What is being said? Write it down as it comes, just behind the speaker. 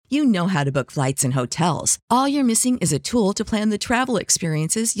You know how to book flights and hotels. All you're missing is a tool to plan the travel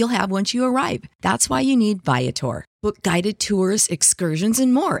experiences you'll have once you arrive. That's why you need Viator. Book guided tours, excursions,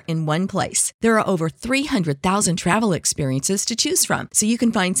 and more in one place. There are over 300,000 travel experiences to choose from, so you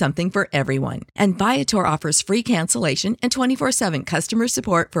can find something for everyone. And Viator offers free cancellation and 24/7 customer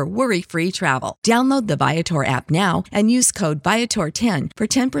support for worry-free travel. Download the Viator app now and use code Viator10 for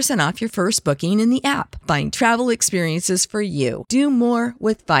 10% off your first booking in the app. Find travel experiences for you. Do more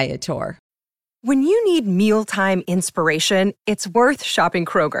with Viator. When you need mealtime inspiration, it's worth shopping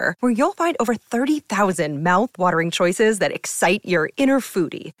Kroger, where you'll find over 30,000 mouth-watering choices that excite your inner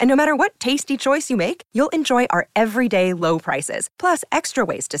foodie. And no matter what tasty choice you make, you'll enjoy our everyday low prices, plus extra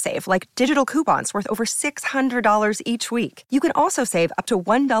ways to save, like digital coupons worth over $600 each week. You can also save up to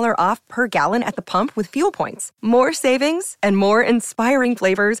 $1 off per gallon at the pump with fuel points. More savings and more inspiring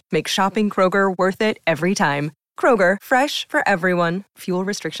flavors make shopping Kroger worth it every time. Kroger, fresh for everyone. Fuel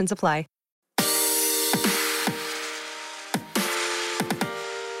restrictions apply.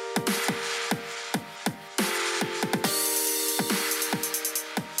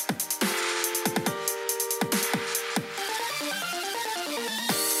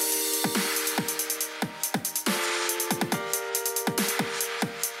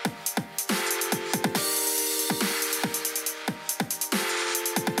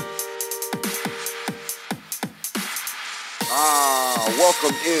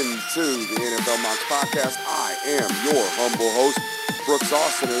 Welcome into the NFL Mocks Podcast. I am your humble host, Brooks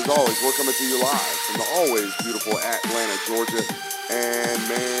Austin. As always, we're coming to you live from the always beautiful Atlanta, Georgia. And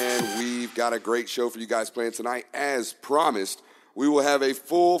man, we've got a great show for you guys playing tonight. As promised, we will have a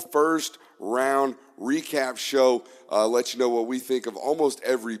full first round recap show, let you know what we think of almost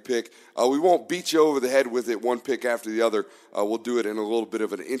every pick. We won't beat you over the head with it one pick after the other. We'll do it in a little bit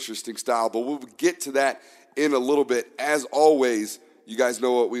of an interesting style, but we'll get to that in a little bit. As always, you guys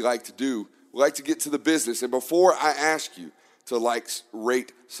know what we like to do. We like to get to the business. And before I ask you to like,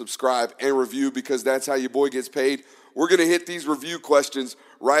 rate, subscribe, and review, because that's how your boy gets paid, we're going to hit these review questions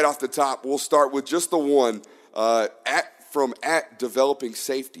right off the top. We'll start with just the one from Developing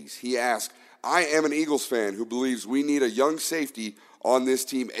Safeties. He asked, I am an Eagles fan who believes we need a young safety on this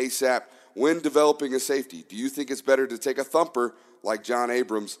team ASAP. When developing a safety, do you think it's better to take a thumper like John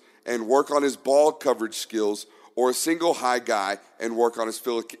Abrams and work on his ball coverage skills, or a single high guy and work on his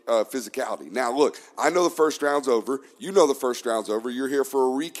physicality? Now, look, I know the first round's over. You know the first round's over. You're here for a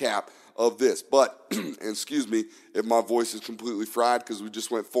recap of this. But, and excuse me if my voice is completely fried because we just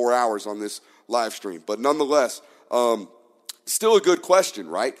went 4 hours on this live stream. But nonetheless, still a good question,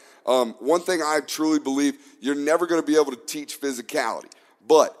 right? One thing I truly believe, you're never going to be able to teach physicality.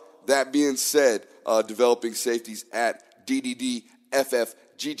 But that being said, Developing Safeties at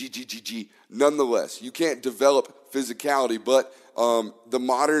DDDFFGGGGG. Nonetheless, you can't develop physicality, but the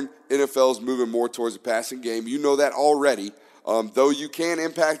modern NFL is moving more towards a passing game. You know that already. Though you can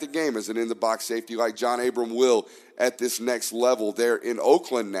impact the game as an in-the-box safety like John Abram will at this next level. They're in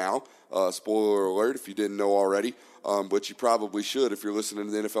Oakland now. Spoiler alert if you didn't know already, but you probably should if you're listening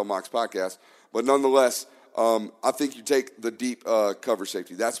to the NFL Mocks podcast. But nonetheless, I think you take the deep cover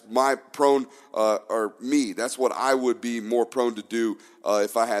safety. That's my prone, that's what I would be more prone to do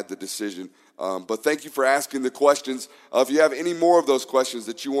if I had the decision. But thank you for asking the questions. If you have any more of those questions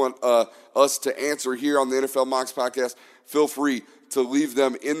that you want us to answer here on the NFL Mocks podcast, feel free to leave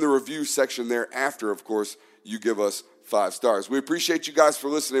them in the review section there after, of course, you give us 5 stars. We appreciate you guys for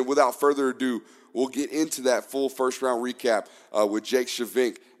listening. Without further ado, we'll get into that full first-round recap with Jake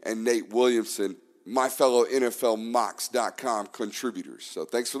Shavink and Nate Williamson, my fellow NFLMocks.com contributors. So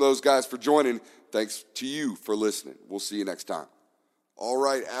thanks for those guys for joining. Thanks to you for listening. We'll see you next time. All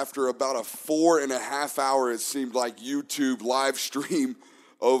right, after about a 4.5 hour, it seemed like, YouTube live stream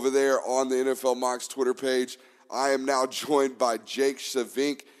over there on the NFL Mocks Twitter page, I am now joined by Jake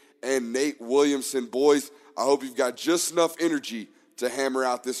Shavink and Nate Williamson. Boys, I hope you've got just enough energy to hammer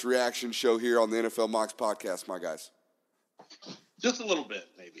out this reaction show here on the NFL Mocks podcast, my guys. Just a little bit,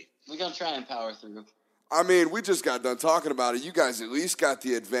 maybe. We're going to try and power through. I mean, we just got done talking about it. You guys at least got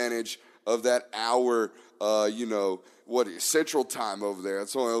the advantage of that hour, Central Time over there.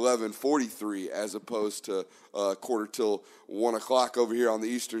 It's only 11:43 as opposed to quarter till 1 o'clock over here on the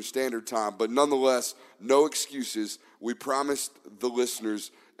Eastern Standard Time. But nonetheless, no excuses. We promised the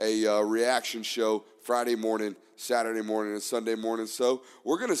listeners a reaction show Friday morning, Saturday morning, and Sunday morning. So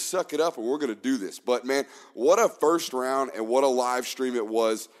we're going to suck it up and we're going to do this. But, man, what a first round and what a live stream it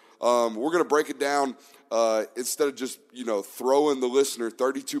was. We're going to break it down instead of just, throwing the listener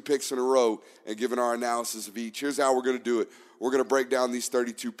 32 picks in a row and giving our analysis of each. Here's how we're going to do it. We're going to break down these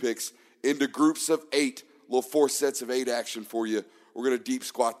 32 picks into groups of 8, little 4 sets of 8 action for you We're going to deep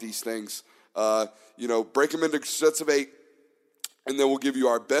squat these things. Break them into sets of 8, and then we'll give you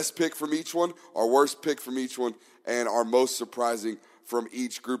our best pick from each one, our worst pick from each one, and our most surprising from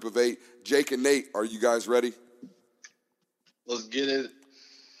each group of 8. Jake and Nate, are you guys ready? Let's get it.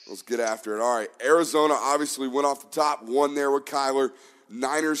 Let's get after it. All right, Arizona obviously went off the top, won there with Kyler.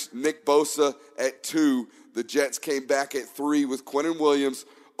 Niners, Nick Bosa at 2. The Jets came back at 3 with Quinnen Williams.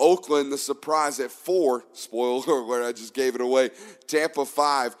 Oakland, the surprise at 4. Spoiler alert, I just gave it away. Tampa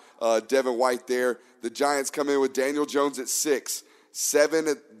 5, Devin White there. The Giants come in with Daniel Jones at 6.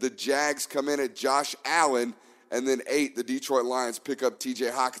 7, the Jags come in at Josh Allen. And then 8, the Detroit Lions pick up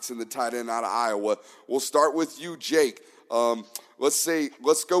T.J. Hockenson, the tight end out of Iowa. We'll start with you, Jake.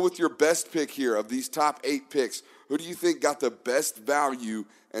 Let's go with your best pick here of these top 8 picks. Who do you think got the best value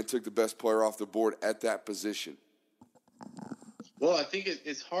and took the best player off the board at that position? Well, I think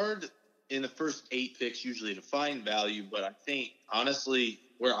it's hard in the first 8 picks usually to find value, but I think, honestly,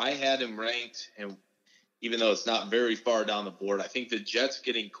 where I had him ranked, and even though it's not very far down the board, I think the Jets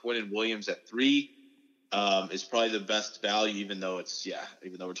getting Quinnen Williams at 3 is probably the best value, even though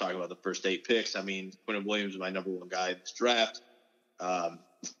we're talking about the first 8 picks. I mean, Quinnen Williams is my number 1 guy in this draft.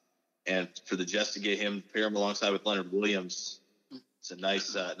 And for the Jets to get him, pair him alongside with Leonard Williams, it's a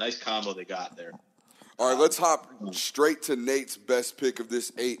nice combo they got there. All right, let's hop straight to Nate's best pick of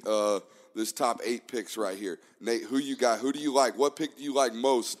this top 8 picks right here. Nate, who you got? Who do you like? What pick do you like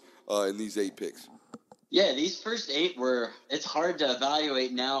most in these 8 picks? Yeah, these first 8 it's hard to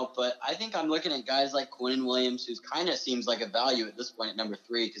evaluate now, but I think I'm looking at guys like Quinnen Williams, who kind of seems like a value at this point at number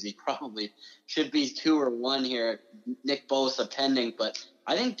 3, because he probably should be 2 or 1 here. Nick Bosa pending, but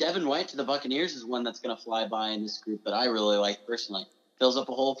I think Devin White to the Buccaneers is one that's going to fly by in this group that I really like personally. Fills up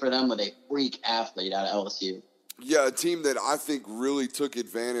a hole for them with a freak athlete out of LSU. Yeah, a team that I think really took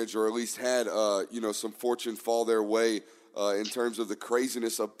advantage, or at least had some fortune fall their way in terms of the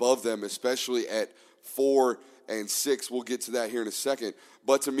craziness above them, especially at 4 and 6. We'll get to that here in a second.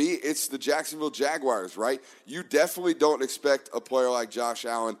 But to me, it's the Jacksonville Jaguars, right? You definitely don't expect a player like Josh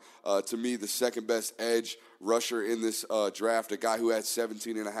Allen, to me, the second best edge rusher in this draft, a guy who had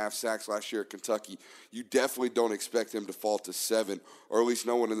 17.5 sacks last year at Kentucky. You definitely don't expect him to fall to 7, or at least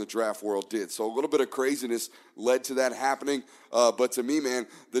no one in the draft world did. So a little bit of craziness led to that happening. But to me, man,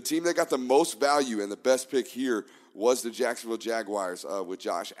 the team that got the most value and the best pick here was the Jacksonville Jaguars with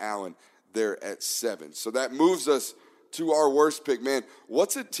Josh Allen there at 7. So that moves us to our worst pick, man.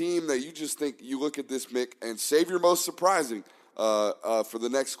 What's a team that you just think you look at this, Mick, and save your most surprising for the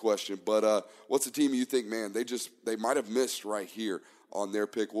next question? But what's a team you think, man, they might have missed right here on their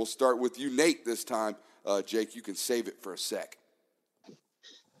pick? We'll start with you, Nate, this time. Jake, you can save it for a sec.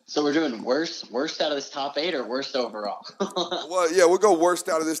 So we're doing worst out of this top 8 or worst overall? Well, yeah, we'll go worst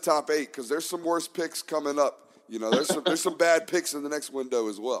out of this top 8 because there's some worst picks coming up. There's some bad picks in the next window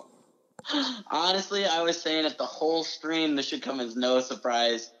as well. Honestly, I was saying at the whole stream, this should come as no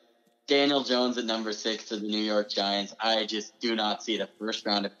surprise. Daniel Jones at number 6 to the New York Giants. I just do not see the first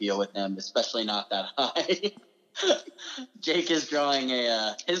round appeal with him, especially not that high. Jake is drawing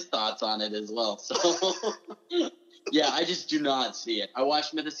his thoughts on it as well. So, yeah, I just do not see it. I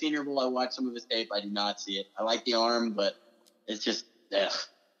watched him at the Senior Bowl. I watched some of his tape. I do not see it. I like the arm, but it's just, ugh.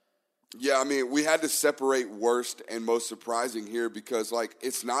 Yeah, I mean, we had to separate worst and most surprising here because,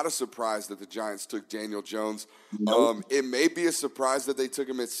 it's not a surprise that the Giants took Daniel Jones. Nope. It may be a surprise that they took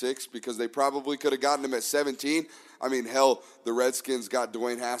him at 6 because they probably could have gotten him at 17. I mean, hell, the Redskins got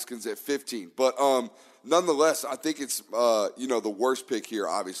Dwayne Haskins at 15. But nonetheless, I think it's, the worst pick here,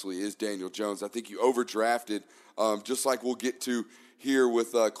 obviously, is Daniel Jones. I think you overdrafted, just like we'll get to here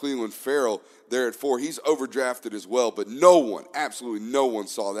with Cleveland Farrell there at 4. He's overdrafted as well, but absolutely no one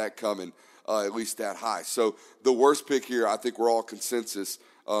saw that coming, at least that high. So the worst pick here, I think we're all consensus.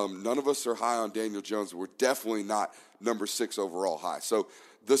 None of us are high on Daniel Jones. We're definitely not number 6 overall high. So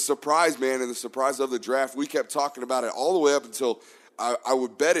the surprise, man, and the surprise of the draft, we kept talking about it all the way up until I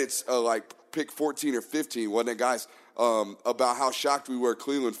would bet it's pick 14 or 15, wasn't it, guys? About how shocked we were at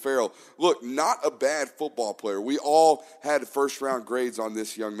Cleveland Farrell. Look, not a bad football player. We all had first-round grades on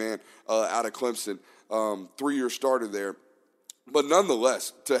this young man out of Clemson, 3-year starter there. But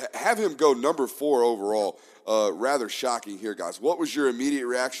nonetheless, to have him go number 4 overall, rather shocking here, guys. What was your immediate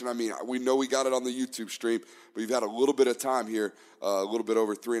reaction? I mean, we know we got it on the YouTube stream, but you've had a little bit of time here, a little bit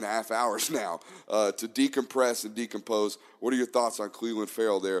over 3.5 hours now, to decompress and decompose. What are your thoughts on Cleveland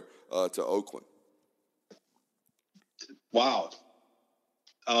Farrell there to Oakland? Wow.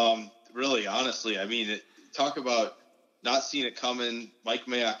 Really, honestly, I mean, talk about not seeing it coming. Mike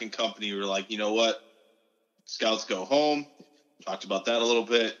Mayock and company were like, you know what? Scouts go home. Talked about that a little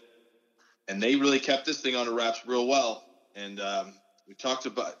bit. And they really kept this thing under wraps real well. And we talked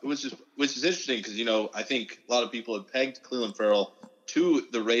about, which is interesting because, I think a lot of people had pegged Clelin Ferrell to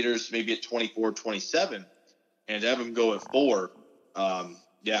the Raiders maybe at 24, 27, and to have him go at 4.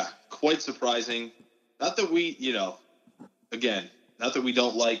 Quite surprising. Not that we, not that we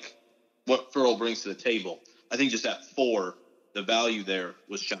don't like what Ferrell brings to the table. I think just at 4, the value there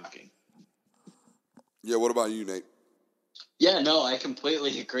was shocking. Yeah, what about you, Nate? Yeah, no, I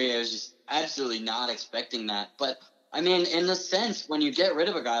completely agree. I was just absolutely not expecting that. But, I mean, in the sense, when you get rid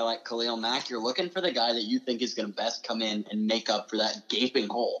of a guy like Khalil Mack, you're looking for the guy that you think is going to best come in and make up for that gaping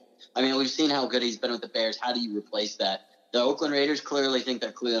hole. I mean, we've seen how good he's been with the Bears. How do you replace that? The Oakland Raiders clearly think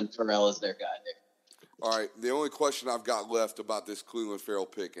that Clelin Ferrell is their guy there. All right, the only question I've got left about this Clelin Ferrell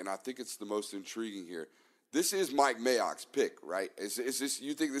pick, and I think it's the most intriguing here, this is Mike Mayock's pick, right? Is this,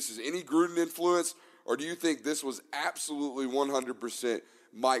 you think this is any Gruden influence, or do you think this was absolutely 100%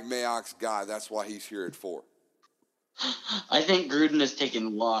 Mike Mayock's guy? That's why he's here at 4. I think Gruden is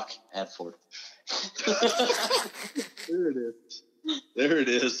taking Locke at 4. There it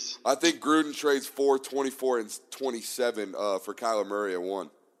is. I think Gruden trades 4, 24, and 27 for Kyler Murray at 1.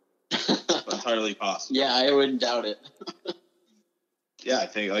 Entirely possible. Yeah, I wouldn't doubt it. Yeah, I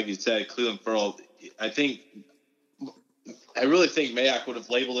think, like you said, Clelin Ferrell, I really think Mayock would have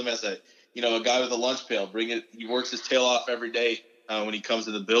labeled him as a guy with a lunch pail. He works his tail off every day when he comes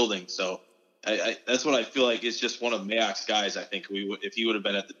to the building. So that's what I feel like is just one of Mayock's guys. I think if he would have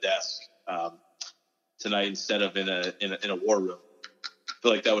been at the desk tonight instead of in a war room, I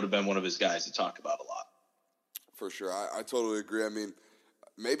feel like that would have been one of his guys to talk about a lot. For sure, I totally agree. I mean,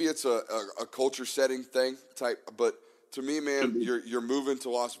 maybe it's a culture setting thing type, but to me, man, you're moving to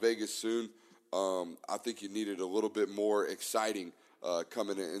Las Vegas soon. I think you needed a little bit more exciting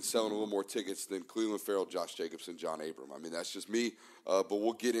coming in and selling a little more tickets than Clelin Ferrell, Josh Jacobs, and John Abram. I mean, that's just me, but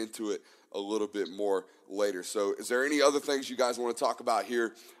we'll get into it a little bit more later. So is there any other things you guys want to talk about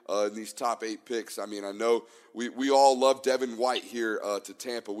here in these top 8 picks? I mean, I know we all love Devin White here to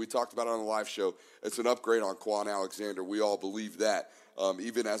Tampa. We talked about it on the live show. It's an upgrade on Quan Alexander. We all believe that,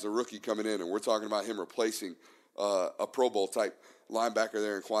 even as a rookie coming in, and we're talking about him replacing a Pro Bowl type linebacker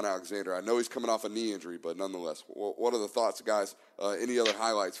there in Quan Alexander. I know he's coming off a knee injury, but nonetheless, what are the thoughts, guys? Any other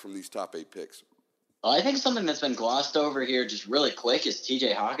highlights from these top 8 picks? I think something that's been glossed over here just really quick is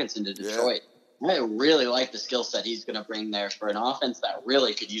T.J. Hockenson to Detroit. Yeah. I really like the skill set he's going to bring there for an offense that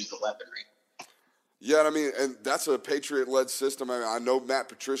really could use the weaponry. Yeah, I mean, and that's a Patriot-led system. I mean, I know Matt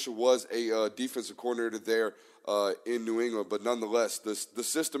Patricia was a defensive coordinator there in New England, but nonetheless, the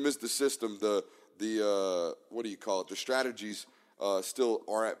system is the system. The what do you call it? The strategies still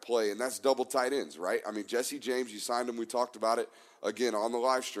are at play, and that's double tight ends, right? I mean, Jesse James, you signed him. We talked about it again on the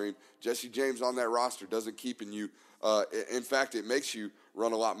live stream. Jesse James on that roster doesn't keep in you. In fact, it makes you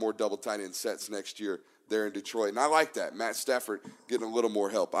run a lot more double tight end sets next year there in Detroit, and I like that. Matt Stafford getting a little more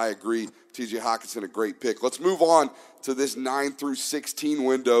help. I agree. T.J. Hockenson, a great pick. Let's move on to this 9 through 16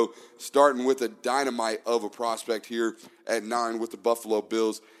 window, starting with a dynamite of a prospect here at 9 with the Buffalo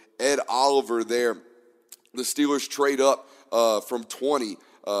Bills. Ed Oliver there. The Steelers trade up from 20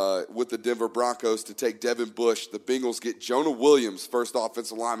 with the Denver Broncos to take Devin Bush. The Bengals get Jonah Williams, first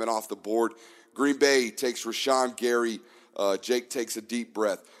offensive lineman off the board. Green Bay takes Rashawn Gary. Jake takes a deep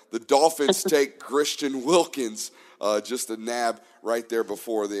breath. The Dolphins take Christian Wilkins, just a nab right there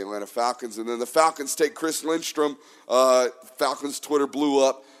before the Atlanta Falcons. And then the Falcons take Chris Lindstrom. Falcons Twitter blew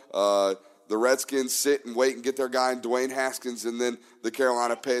up. The Redskins sit and wait and get their guy in Dwayne Haskins. And then the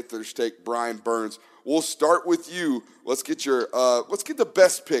Carolina Panthers take Brian Burns. We'll start with you. Let's get the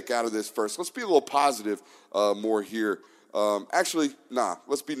best pick out of this first. Let's be a little positive more here.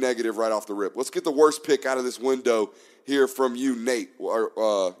 Let's be negative right off the rip. Let's get the worst pick out of this window here from you, Nate.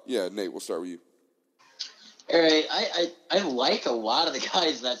 Nate, we'll start with you. All right, I like a lot of the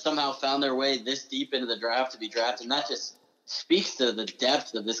guys that somehow found their way this deep into the draft to be drafted, and that just speaks to the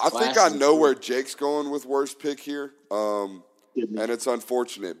depth of this class. I think I know where Jake's going with worst pick here, and it's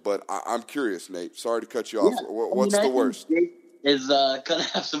unfortunate, but I'm curious, Nate. Sorry to cut you off. Yeah, what's the worst? Jake is going to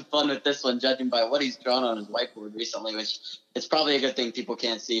have some fun with this one, judging by what he's drawn on his whiteboard recently, which is probably a good thing people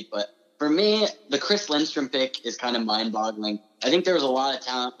can't see. But for me, the Chris Lindstrom pick is kind of mind-boggling. I think there was a lot of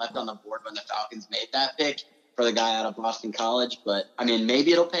talent left on the board when the Falcons made that pick for the guy out of Boston College. But, I mean,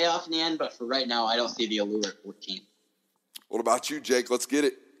 maybe it'll pay off in the end, but for right now, I don't see the allure at 14. What about you, Jake? Let's get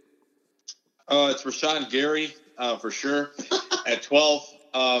it. It's Rashawn Gary, for sure. At 12,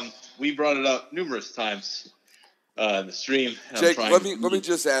 we brought it up numerous times in the stream. Jake, let me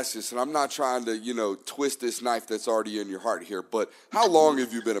just ask this, and I'm not trying to, twist this knife that's already in your heart here, but how long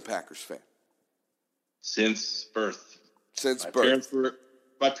have you been a Packers fan? Since birth.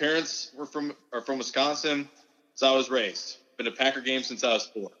 My parents are from Wisconsin, so I was raised. Been a Packer game since I was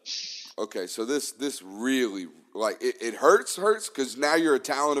 4. Okay, so this really, like, it hurts because now you're a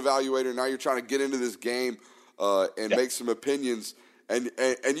talent evaluator. Now you're trying to get into this game and make some opinions. And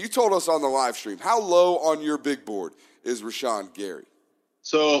you told us on the live stream, how low on your big board is Rashawn Gary?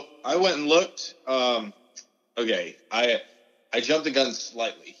 So I went and looked. Okay, I jumped the gun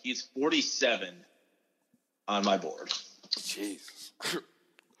slightly. He's 47 on my board. Jesus.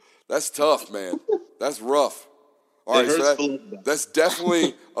 That's tough, man. That's rough. All right, so that's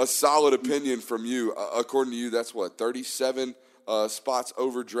definitely a solid opinion from you. According to you, that's what, 37 spots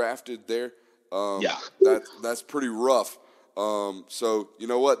overdrafted there? Yeah. That's pretty rough. So, you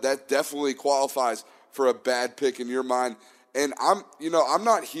know what? That definitely qualifies for a bad pick in your mind. And I'm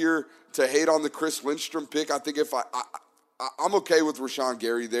not here to hate on the Chris Lindstrom pick. I think if I'm okay with Rashawn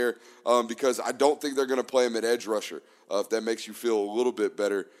Gary there because I don't think they're going to play him at edge rusher. If that makes you feel a little bit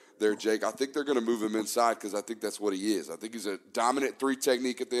better there, Jake. I think they're going to move him inside because I think that's what he is. I think he's a dominant 3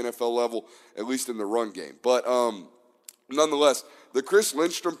 technique at the NFL level, at least in the run game. But nonetheless, the Chris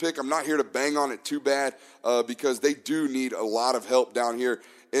Lindstrom pick, I'm not here to bang on it too bad because they do need a lot of help down here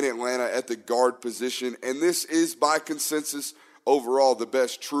in Atlanta at the guard position. And this is, by consensus, overall the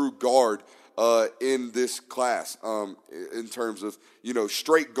best true guard in this class in terms of,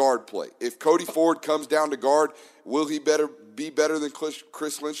 straight guard play. If Cody Ford comes down to guard, will he be better than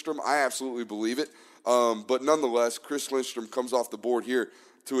Chris Lindstrom? I absolutely believe it. But nonetheless, Chris Lindstrom comes off the board here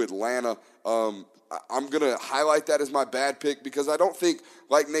to Atlanta. I'm going to highlight that as my bad pick because I don't think,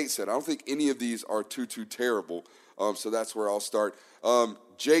 like Nate said, I don't think any of these are too terrible. So that's where I'll start.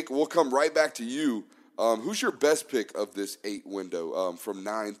 Jake, we'll come right back to you. Who's your best pick of this 8 window from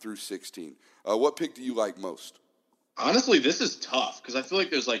 9 through 16? What pick do you like most? Honestly, this is tough because I feel like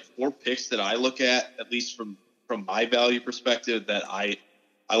there's like 4 picks that I look at least from my value perspective, that I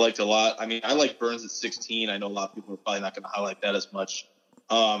liked a lot. I mean, I like Burns at 16. I know a lot of people are probably not going to highlight that as much.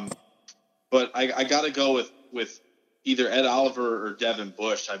 But I got to go with either Ed Oliver or Devin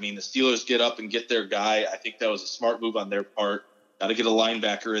Bush. I mean, the Steelers get up and get their guy. I think that was a smart move on their part. Got to get a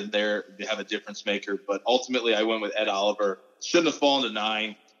linebacker in there to have a difference maker. But ultimately, I went with Ed Oliver. Shouldn't have fallen to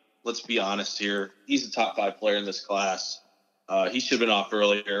 9. Let's be honest here. He's a top 5 player in this class. He should have been off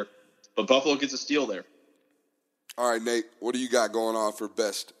earlier. But Buffalo gets a steal there. All right, Nate, what do you got going on for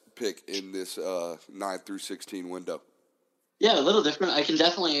best pick in this 9 through 16 window? Yeah, a little different. I can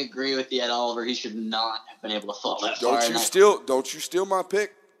definitely agree with the Ed Oliver. He should not have been able to fall that far. Don't you steal my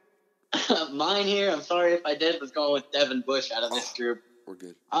pick? Mine here, I'm sorry if I did, was going with Devin Bush out of this group. We're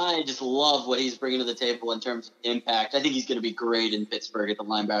good. I just love what he's bringing to the table in terms of impact. I think he's going to be great in Pittsburgh at the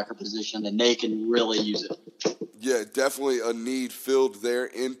linebacker position, and they can really use it. Yeah, definitely a need filled there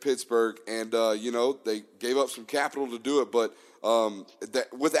in Pittsburgh. And, they gave up some capital to do it. But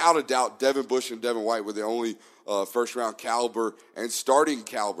without a doubt, Devin Bush and Devin White were the only first-round caliber and starting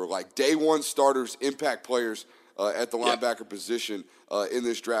caliber, like day-one starters, impact players at the linebacker position in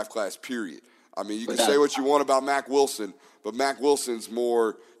this draft class, period. I mean, you can say what you want about Mack Wilson, but Mack Wilson's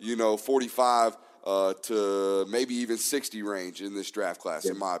more, 45 to maybe even 60 range in this draft class,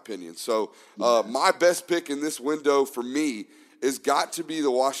 in my opinion. So my best pick in this window for me is got to be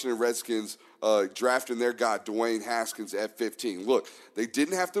the Washington Redskins drafting their guy, Dwayne Haskins, at 15. Look, they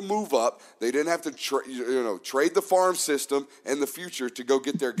didn't have to move up. They didn't have to trade the farm system and the future to go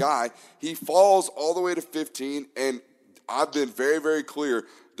get their guy. He falls all the way to 15, and I've been very, very clear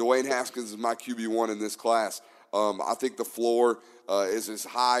Dwayne Haskins is my QB1 in this class. I think the floor is as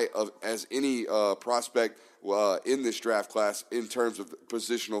high as any prospect in this draft class in terms of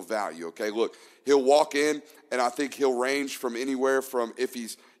positional value. Okay, look, he'll walk in, and I think he'll range from anywhere from, if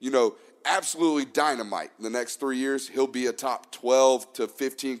he's, absolutely dynamite in the next 3 years, he'll be a top 12 to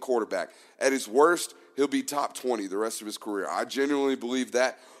 15 quarterback. At his worst, he'll be top 20 the rest of his career. I genuinely believe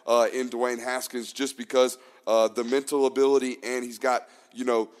that in Dwayne Haskins just because the mental ability, and he's got,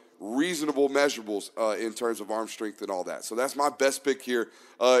 reasonable measurables in terms of arm strength and all that. So that's my best pick here.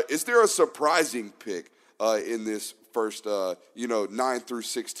 Is there a surprising pick in this first, 9 through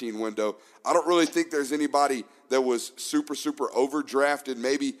 16 window? I don't really think there's anybody that was super, super overdrafted.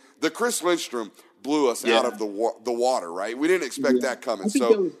 Maybe the Chris Lindstrom blew us out of the water, right? We didn't expect that coming.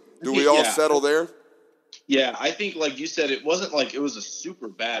 So do we all settle there? Yeah, I think, like you said, it wasn't like it was a super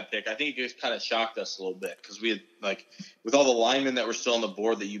bad pick. I think it just kind of shocked us a little bit because we had, with all the linemen that were still on the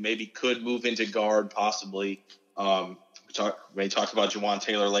board that you maybe could move into guard possibly. We may talk about Jawan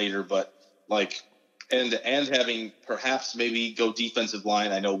Taylor later, but and having perhaps maybe go defensive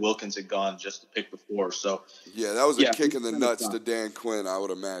line. I know Wilkins had gone just to pick before. So yeah, that was a kick in the nuts to Dan Quinn, I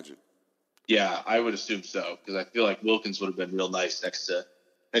would imagine. Yeah, I would assume so because I feel like Wilkins would have been real nice next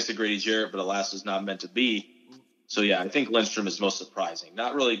to Grady Jarrett, but alas, was not meant to be. So, yeah, I think Lindstrom is most surprising.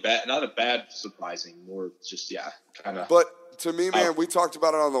 Not really bad, not a bad surprising, more just, kind of. But to me, man, we talked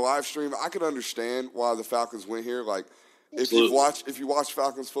about it on the live stream. I can understand why the Falcons went here. Like, if you watch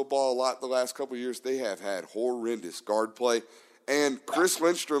Falcons football a lot the last couple of years, they have had horrendous guard play. And Chris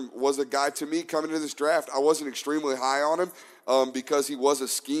Lindstrom was a guy, to me, coming into this draft, I wasn't extremely high on him because he was a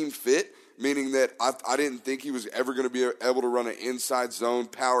scheme fit, meaning that I didn't think he was ever going to be able to run an inside zone,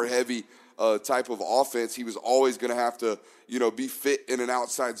 power-heavy type of offense. He was always going to have to, be fit in an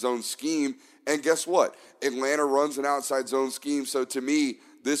outside zone scheme. And guess what? Atlanta runs an outside zone scheme. So to me,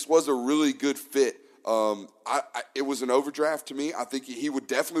 this was a really good fit. It was an overdraft to me. I think he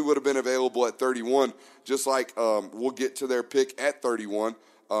would have been available at 31, just like we'll get to their pick at 31.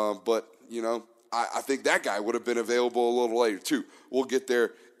 But I think that guy would have been available a little later too. We'll get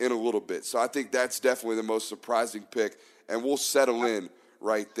there in a little bit. So I think that's definitely the most surprising pick, and we'll settle in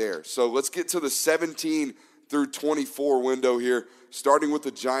right there. So let's get to the 17 through 24 window here, starting with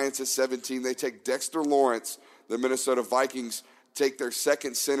the Giants at 17. They take Dexter Lawrence. The Minnesota Vikings take their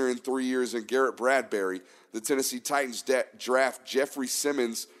second center in 3 years in Garrett Bradbury. The Tennessee Titans draft Jeffrey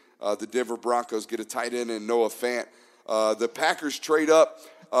Simmons. The Denver Broncos get a tight end in Noah Fant. The Packers trade up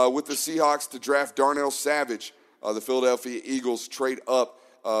with the Seahawks to draft Darnell Savage. The Philadelphia Eagles trade up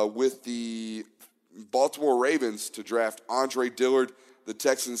with the Baltimore Ravens to draft Andre Dillard. The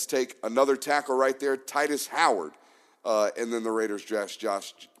Texans take another tackle right there, Titus Howard. And then the Raiders draft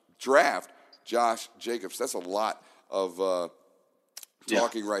Josh Jacobs. That's a lot of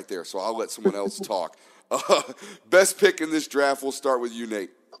talking right there, so I'll let someone else talk. Best pick in this draft, we'll start with you, Nate.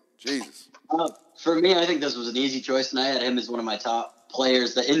 Jesus. For me, I think this was an easy choice, and I had him as one of my top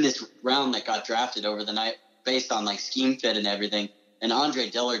players that in this round that got drafted over the night based on scheme fit and everything. And Andre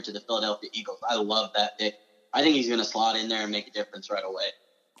Dillard to the Philadelphia Eagles. I love that pick. I think he's going to slot in there and make a difference right away.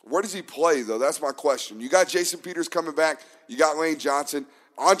 Where does he play, though? That's my question. You got Jason Peters coming back. You got Lane Johnson.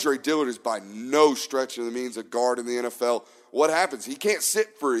 Andre Dillard is by no stretch of the means a guard in the NFL. What happens? He can't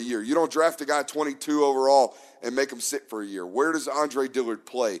sit for a year. You don't draft a guy 22 overall and make him sit for a year. Where does Andre Dillard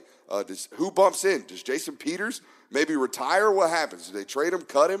play? Who bumps in? Does Jason Peters maybe retire? What happens? Do they trade him,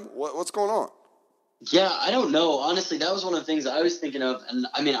 cut him? What's going on? Yeah, I don't know. Honestly, that was one of the things I was thinking of. And,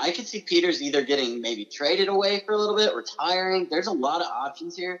 I could see Peters either getting maybe traded away for a little bit, retiring. There's a lot of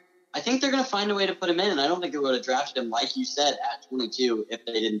options here. I think they're going to find a way to put him in, and I don't think they would have drafted him, like you said, at 22 if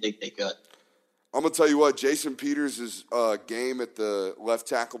they didn't think they could. I'm going to tell you what, Jason Peters' game at the left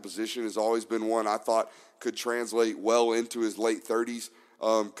tackle position has always been one I thought could translate well into his late 30s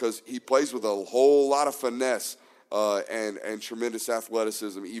because he plays with a whole lot of finesse and tremendous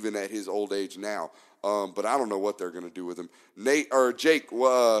athleticism even at his old age now. But I don't know what they're going to do with him. Jake,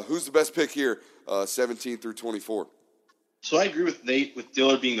 who's the best pick here, 17 through 24? So I agree with Nate with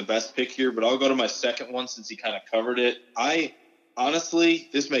Dillard being the best pick here, but I'll go to my second one since he kind of covered it. Honestly,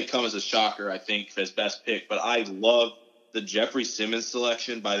 this may come as a shocker, I think, as best pick, but I love the Jeffrey Simmons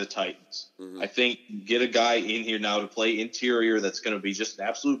selection by the Titans. Mm-hmm. I think get a guy in here now to play interior that's going to be just an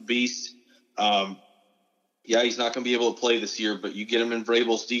absolute beast. He's not going to be able to play this year, but you get him in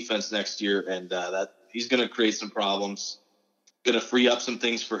Vrabel's defense next year, and that he's going to create some problems. Going to free up some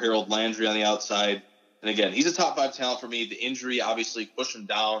things for Harold Landry on the outside. And again, he's a top 5 talent for me. The injury obviously pushed him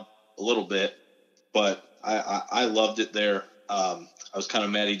down a little bit, but I loved it there. I was kind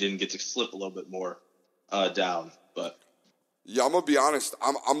of mad he didn't get to slip a little bit more down. But yeah, I'm gonna be honest.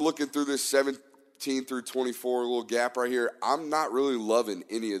 I'm looking through this 17 through 24 little gap right here. I'm not really loving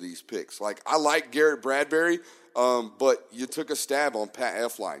any of these picks. I like Garrett Bradbury, but you took a stab on Pat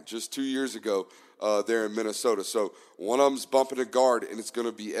Elflein just 2 years ago there in Minnesota. So one of them's bumping a guard, and it's going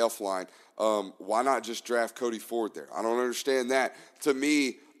to be Elflein. Why not just draft Cody Ford there? I don't understand that. To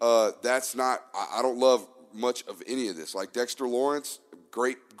me, that's not – I don't love much of any of this. Like Dexter Lawrence,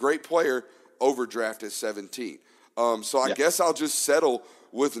 great player, overdraft at 17. So I guess I'll just settle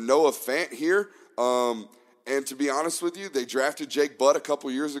with Noah Fant here. And to be honest with you, they drafted Jake Butt a couple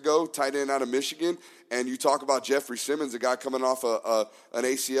years ago, tight end out of Michigan. And you talk about Jeffrey Simmons, a guy coming off an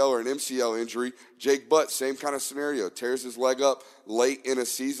ACL or an MCL injury. Jake Butt, same kind of scenario. Tears his leg up late in a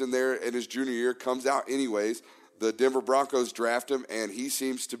season there in his junior year, comes out anyways. The Denver Broncos draft him, and he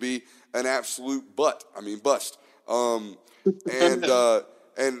seems to be an absolute bust.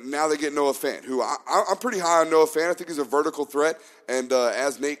 And now they get Noah Fant, who I'm pretty high on Noah Fant. I think he's a vertical threat. And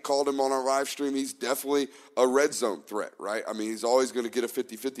as Nate called him on our live stream, he's definitely a red zone threat, right? I mean, he's always going to get a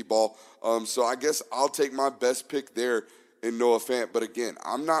 50-50 ball. So I guess I'll take my best pick there in Noah Fant. But, again,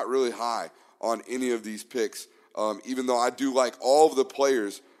 I'm not really high on any of these picks. Even though I do like all of the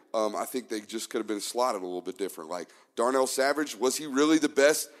players, I think they just could have been slotted a little bit different. Like Darnell Savage, was he really the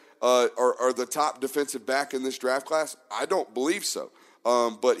best are the top defensive back in this draft class? I don't believe so.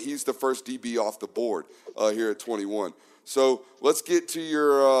 But he's the first DB off the board here at 21. So let's get to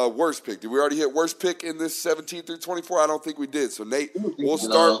your worst pick. Did we already hit worst pick in this 17 through 24? I don't think we did. So, Nate, we'll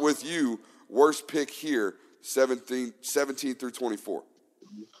start with you. Worst pick here, 17 through 24.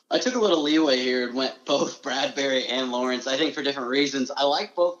 I took a little leeway here and went both Bradbury and Lawrence. I think for different reasons. I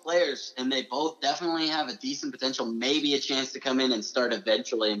like both players, and they both definitely have a decent potential, maybe a chance to come in and start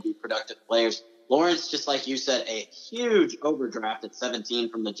eventually and be productive players. Lawrence, just like you said, a huge overdraft at 17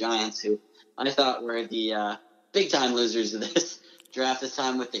 from the Giants, who I thought were the big-time losers of this draft this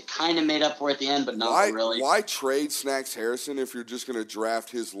time, with it kind of made up for at the end, but not really. Why trade Snacks Harrison if you're just going to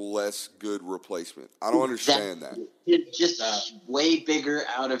draft his less good replacement? I don't understand that. It's just way bigger,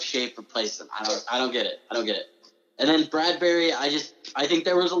 out of shape replacement. I don't get it. And then Bradbury, I think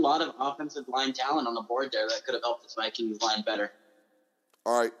there was a lot of offensive line talent on the board there that could have helped this Vikings line better.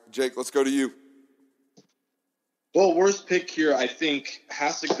 All right, Jake, let's go to you. Well, worst pick here, I think,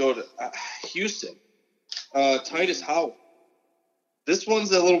 has to go to Houston. Titus Howard. This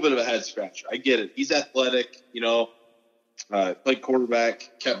one's a little bit of a head scratcher. I get it. He's athletic, played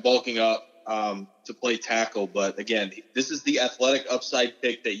quarterback, kept bulking up to play tackle. But, again, this is the athletic upside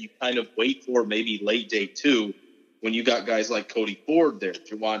pick that you kind of wait for maybe late day 2 when you got guys like Cody Ford there,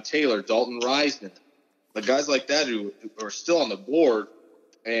 Jawan Taylor, Dalton Reisman, the guys like that who are still on the board,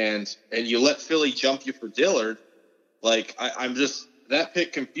 and you let Philly jump you for Dillard. Like, I'm just – that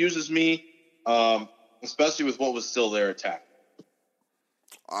pick confuses me, especially with what was still there at tackle.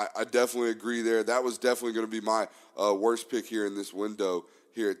 I definitely agree there. That was definitely going to be my worst pick here in this window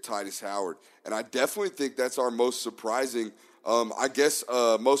here at Titus Howard. And I definitely think that's our most surprising,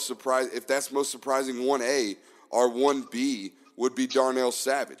 most surprising, if that's most surprising 1A, our 1B would be Darnell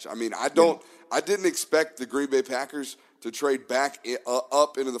Savage. I mean, I didn't expect the Green Bay Packers to trade back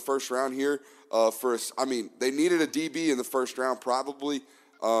up into the first round here they needed a DB in the first round probably,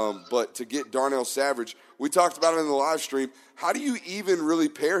 but to get Darnell Savage, we talked about it in the live stream. How do you even really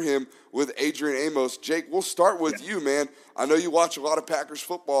pair him with Adrian Amos? Jake, we'll start with you, man. I know you watch a lot of Packers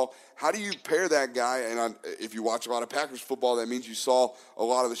football. How do you pair that guy? And if you watch a lot of Packers football, that means you saw a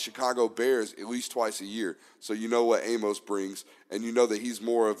lot of the Chicago Bears at least twice a year. So you know what Amos brings, and you know that he's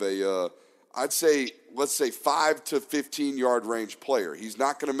more of a, let's say 5 to 15-yard range player. He's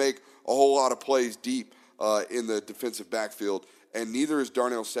not going to make a whole lot of plays deep in the defensive backfield, and neither is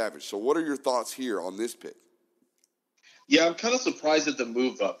Darnell Savage. So what are your thoughts here on this pick? Yeah, I'm kind of surprised at the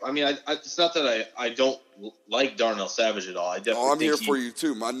move up. I mean, it's not that I don't like Darnell Savage at all. I'm here for you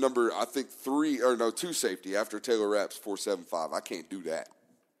too. My number, I think 2 safety after Taylor Rapp's 4.75. I can't do that.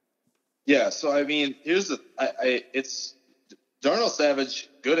 Yeah, so I mean, it's Darnell Savage,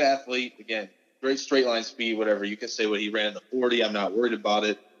 good athlete. Again, great straight line speed, whatever. You can say what he ran in the 40. I'm not worried about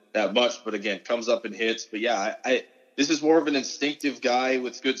it that much, but again, comes up and hits. But yeah, this is more of an instinctive guy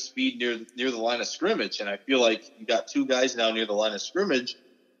with good speed near the line of scrimmage, and I feel like you got 2 guys now near the line of scrimmage.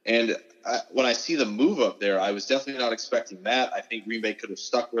 And when I see the move up there, I was definitely not expecting that. I think Green Bay could have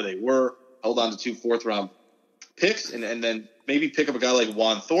stuck where they were, held on to 2 fourth-round picks, and then maybe pick up a guy like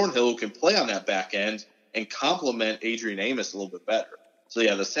Juan Thornhill who can play on that back end and complement Adrian Amos a little bit better. So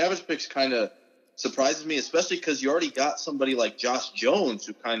yeah, the Savage pick's kind of surprises me, especially because you already got somebody like Josh Jones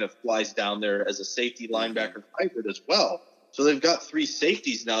who kind of flies down there as a safety linebacker hybrid as well. So they've got 3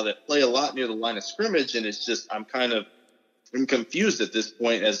 safeties now that play a lot near the line of scrimmage, and it's just I'm confused at this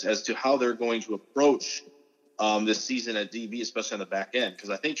point as to how they're going to approach this season at DB, especially on the back end, because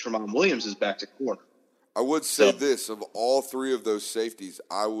I think Tramon Williams is back to corner. I would say this, of all 3 of those safeties,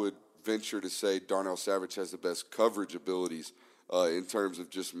 I would venture to say Darnell Savage has the best coverage abilities in terms of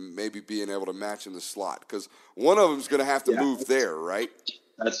just maybe being able to match in the slot, because one of them is going to have to move there, right?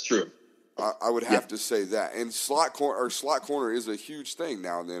 That's true. I would have to say that. And slot corner is a huge thing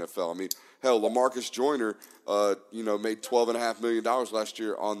now in the NFL. I mean, hell, LaMarcus Joyner, made $12.5 million last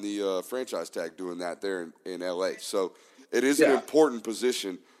year on the franchise tag doing that there in L.A. So it is an important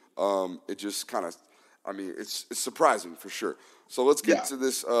position. It just kind of, it's surprising for sure. So let's get to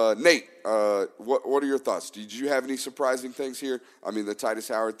this. Nate, what are your thoughts? Did you have any surprising things here? I mean, the Titus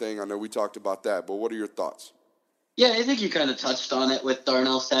Howard thing, I know we talked about that, but what are your thoughts? Yeah, I think you kind of touched on it with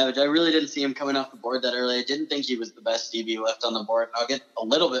Darnell Savage. I really didn't see him coming off the board that early. I didn't think he was the best DB left on the board. I'll get a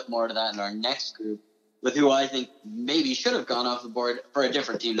little bit more to that in our next group with who I think maybe should have gone off the board for a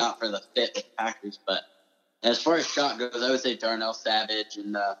different team, not for the fit with the Packers. But as far as shot goes, I would say Darnell Savage.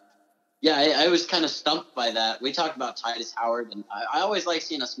 And Yeah, I was kind of stumped by that. We talked about Titus Howard, and I always like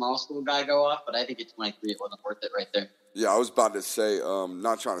seeing a small school guy go off, but I think at 23 it wasn't worth it right there. Yeah, I was about to say,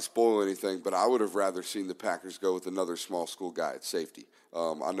 not trying to spoil anything, but I would have rather seen the Packers go with another small school guy at safety.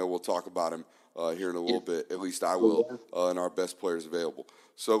 I know we'll talk about him here in a little bit. At least I will, in our best players available.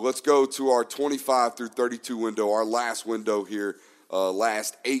 So let's go to our 25 through 32 window, our last window here,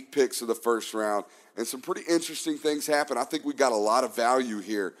 last 8 picks of the first round. And some pretty interesting things happen. I think we got a lot of value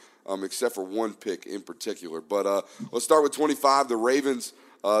here, except for one pick in particular. But let's start with 25. The Ravens,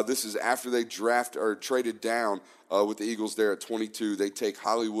 this is after they draft or traded down with the Eagles there at 22. They take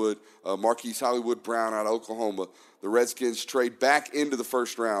Marquise Hollywood Brown out of Oklahoma. The Redskins trade back into the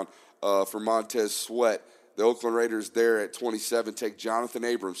first round for Montez Sweat. The Oakland Raiders there at 27 take Jonathan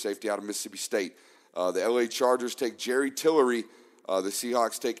Abrams, safety out of Mississippi State. The LA Chargers take Jerry Tillery. The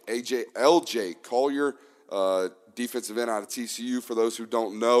Seahawks take LJ Collier, defensive end out of TCU, for those who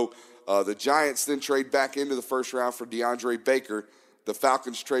don't know. The Giants then trade back into the first round for DeAndre Baker. The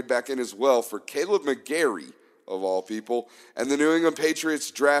Falcons trade back in as well for Caleb McGarry, of all people. And the New England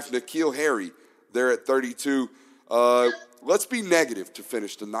Patriots draft N'Keal Harry there at 32. Let's be negative to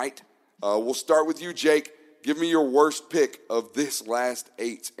finish tonight. We'll start with you, Jake. Give me your worst pick of this last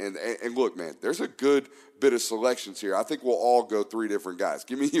 8. And look, man, there's a good bit of selections here. I think we'll all go 3 different guys.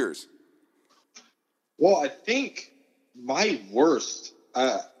 Give me yours. Well, I think my worst,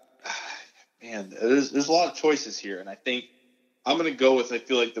 there's a lot of choices here, and I think I'm going to go with, I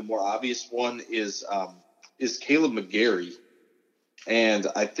feel like the more obvious one is Caleb McGarry. And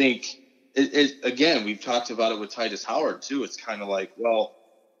I think, again, we've talked about it with Titus Howard, too. It's kind of like, well,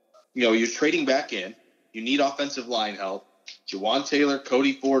 you're trading back in. You need offensive line help. Jawan Taylor,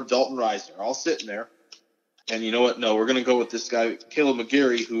 Cody Ford, Dalton Risner, all sitting there. And you know what? No, we're going to go with this guy, Caleb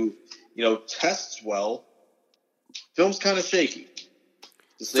McGarry, who, tests well. Film's kind of shaky.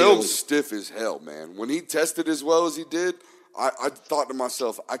 Film's stiff as hell, man. When he tested as well as he did, I thought to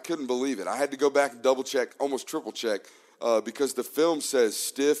myself, I couldn't believe it. I had to go back and double-check, almost triple-check, because the film says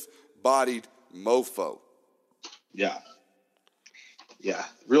stiff-bodied mofo. Yeah. Yeah.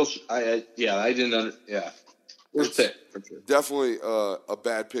 I didn't yeah. Worst pick, for sure. Definitely a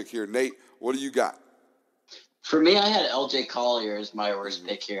bad pick here. Nate, what do you got? For me, I had LJ Collier as my worst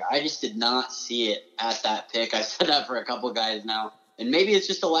pick here. I just did not see it at that pick. I said that for a couple guys now. And maybe it's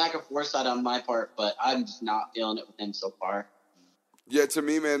just a lack of foresight on my part, but I'm just not feeling it with him so far. Yeah, to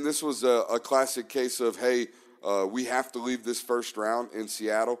me, man, this was a classic case of, hey, we have to leave this first round in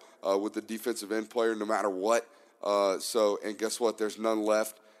Seattle with the defensive end player no matter what. And guess what? There's none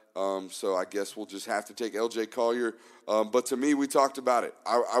left. So I guess we'll just have to take LJ Collier. But to me, we talked about it.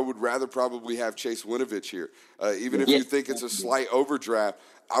 I would rather probably have Chase Winovich here. Even if you think it's a slight overdraft,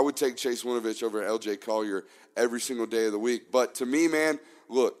 I would take Chase Winovich over LJ Collier every single day of the week. But to me, man,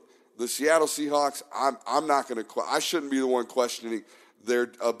 look, the Seattle Seahawks, I'm not going to – I shouldn't be the one questioning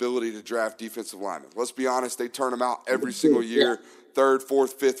their ability to draft defensive linemen. Let's be honest, they turn them out every single year, 3rd,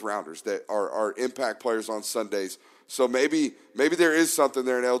 4th, 5th rounders that are impact players on Sundays. So maybe there is something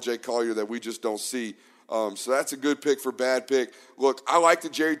there in LJ Collier that we just don't see. So that's a good pick for bad pick. Look, I like the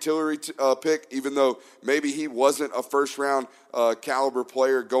Jerry Tillery pick, even though maybe he wasn't a first-round caliber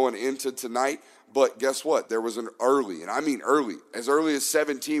player going into tonight. But guess what? There was an early, and I mean early, as early as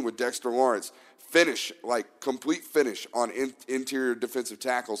 17 with Dexter Lawrence, complete finish on interior defensive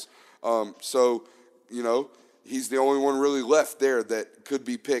tackles. He's the only one really left there that could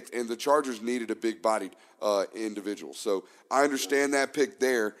be picked, and the Chargers needed a big-bodied individual. So I understand that pick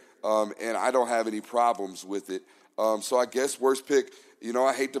there, and I don't have any problems with it. So I guess worst pick,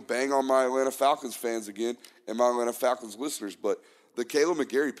 I hate to bang on my Atlanta Falcons fans again and my Atlanta Falcons listeners, but the Caleb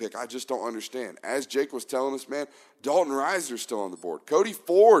McGarry pick, I just don't understand. As Jake was telling us, man, Dalton Risner's still on the board. Cody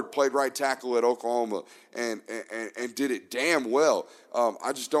Ford played right tackle at Oklahoma and did it damn well.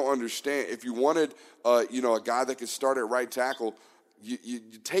 I just don't understand. If you wanted, a guy that could start at right tackle, you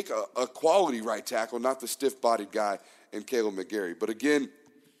take a quality right tackle, not the stiff-bodied guy in Caleb McGarry. But again,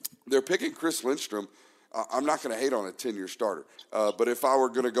 they're picking Chris Lindstrom. I'm not going to hate on a 10-year starter. But if I were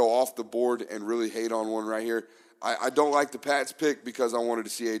going to go off the board and really hate on one right here, I don't like the Pats pick because I wanted to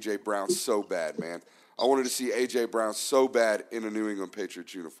see A.J. Brown so bad, man. I wanted to see A.J. Brown so bad in a New England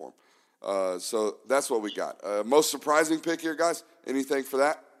Patriots uniform. So that's what we got. Most surprising pick here, guys? Anything for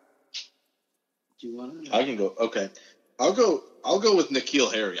that? Do you want to? I can go. Okay. I'll go with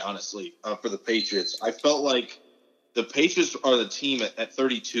N'Keal Harry, honestly, for the Patriots. I felt like the Patriots are the team at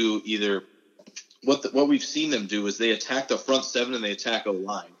 32 either what we've seen them do is they attack the front seven and they attack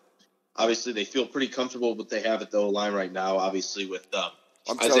O-line. Obviously, they feel pretty comfortable with what they have at the O-line right now, obviously, with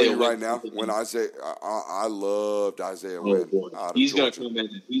I'm telling you right now, I loved Isaiah Wynn. He's going to come in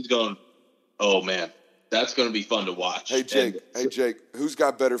and he's going Oh, man. That's going to be fun to watch. Hey, Jake, who's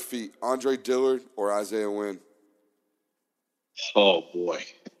got better feet, Andre Dillard or Isaiah Wynn? Oh, boy.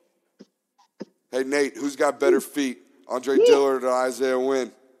 Hey, Nate, who's got better feet, Andre Dillard or Isaiah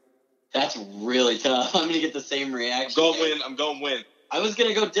Wynn? That's really tough. I'm going to get the same reaction. I'm going Wynn. I was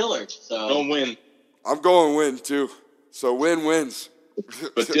going to go Dillard. So. Going Wynn. I'm going Wynn, too. So Wynn wins.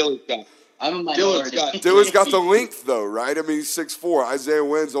 But Dillard's got I'm a minority. Dillard's got the length, though, right? I mean, he's 6'4". Isaiah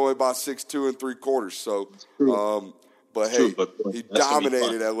Wynn's only about 6'2 3/4". So, but hey, he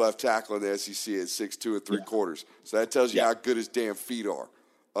dominated at left tackle in the SEC at 6'2 3/4". So that tells you how good his damn feet are.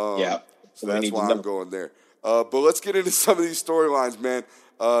 So that's why I'm going there. But let's get into some of these storylines, man.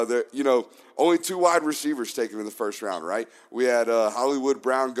 Only 2 wide receivers taken in the first round, right? We had Hollywood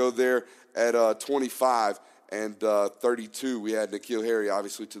Brown go there at 25. And 32, we had N'Keal Harry,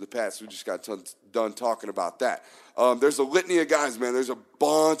 obviously, to the Pats. We just got done talking about that. There's a litany of guys, man. There's a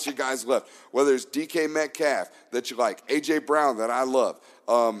bunch of guys left. Whether it's DK Metcalf that you like, A.J. Brown that I love,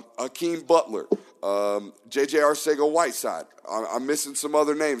 Hakeem Butler, J.J. Arcega-Whiteside. I'm missing some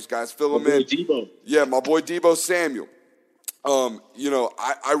other names, guys. Fill them in. Debo. Yeah, my boy Debo Samuel.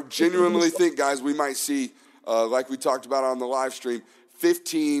 I genuinely think, guys, we might see, like we talked about on the live stream,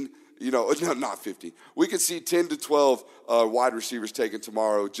 15 – no, not 50. We could see 10 to 12 wide receivers taken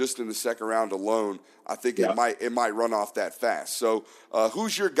tomorrow just in the second round alone. I think it might run off that fast. So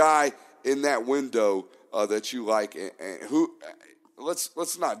who's your guy in that window that you like? And who?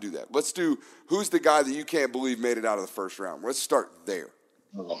 Let's not do that. Let's do who's the guy that you can't believe made it out of the first round. Let's start there.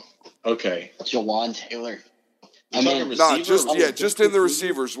 Oh, okay. Jawan Taylor. Just in the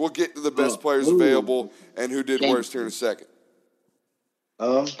receivers. We'll get to the best players available and who did worst here in a second.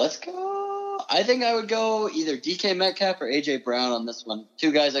 Let's go. I think I would go either DK Metcalf or A.J. Brown on this one.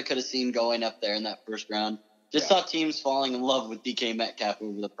 2 guys I could have seen going up there in that first round. Just saw teams falling in love with DK Metcalf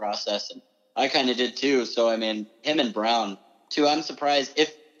over the process, and I kind of did too. So, I mean, him and Brown, too. I'm surprised.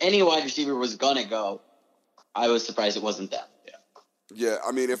 If any wide receiver was going to go, I was surprised it wasn't them. Yeah,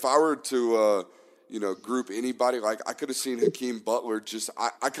 I mean, if I were to group anybody, like I could have seen Hakeem Butler.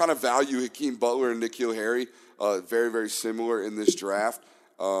 I kind of value Hakeem Butler and N'Keal Harry very, very similar in this draft.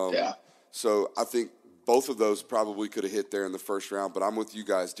 So I think both of those probably could have hit there in the first round, but I'm with you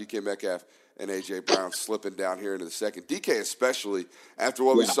guys. DK Metcalf and A.J. Brown slipping down here into the second. DK especially, after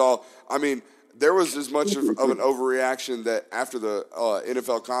what we saw. I mean, there was as much of an overreaction that after the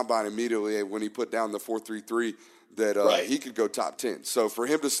NFL Combine immediately when he put down the 4.33 that he could go top 10. So for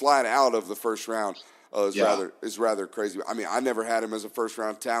him to slide out of the first round is rather crazy. I mean, I never had him as a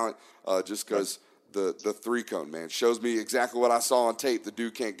first-round talent just because – the 3-cone, man, shows me exactly what I saw on tape. The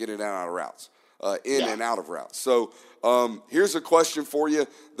dude can't get in and out of routes, and out of routes. So here's a question for you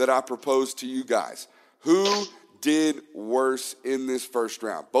that I propose to you guys. Who did worse in this first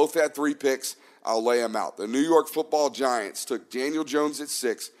round? Both had 3 picks. I'll lay them out. The New York Football Giants took Daniel Jones at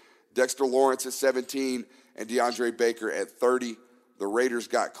 6, Dexter Lawrence at 17, and DeAndre Baker at 30. The Raiders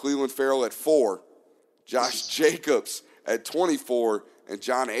got Cleveland Farrell at 4, Josh Jacobs at 24, and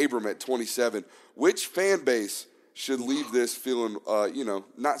John Abram at 27. Which fan base should leave this feeling,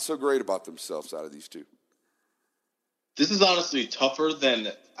 not so great about themselves out of these 2? This is honestly tougher than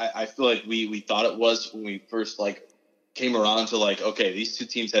I feel like we thought it was when we first came around to okay, these 2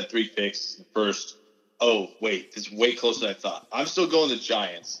 teams had 3 picks first. Oh wait, this is way closer than I thought. I'm still going the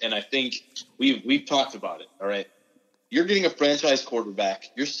Giants, and I think we've talked about it. All right, you're getting a franchise quarterback.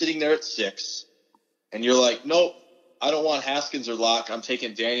 You're sitting there at 6, and you're like, nope, I don't want Haskins or Locke. I'm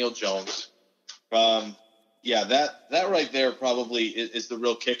taking Daniel Jones. That right there probably is the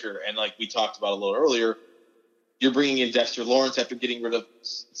real kicker. And like we talked about a little earlier, you're bringing in Dexter Lawrence after getting rid of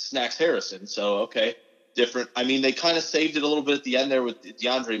Snacks Harrison. So, okay, different. I mean, they kind of saved it a little bit at the end there with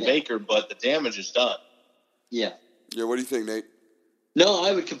DeAndre Baker, but the damage is done. Yeah. Yeah, what do you think, Nate? No,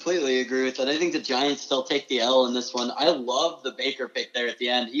 I would completely agree with that. I think the Giants still take the L in this one. I love the Baker pick there at the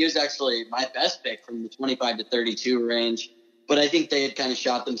end. He was actually my best pick from the 25 to 32 range. But I think they had kind of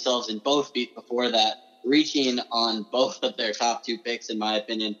shot themselves in both feet before that, reaching on both of their top 2 picks, in my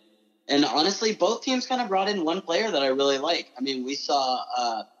opinion. And honestly, both teams kind of brought in one player that I really like. I mean, we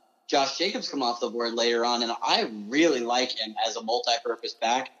saw Josh Jacobs come off the board later on, and I really like him as a multi-purpose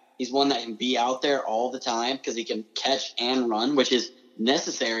back. He's one that can be out there all the time because he can catch and run, which is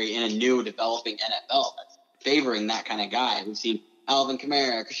necessary in a new developing NFL that's favoring that kind of guy. We've seen Alvin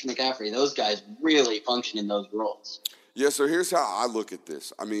Kamara, Christian McCaffrey, those guys really function in those roles. Yeah, so here's how I look at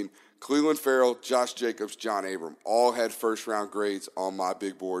this. I mean, Cleveland Farrell, Josh Jacobs, John Abram all had first-round grades on my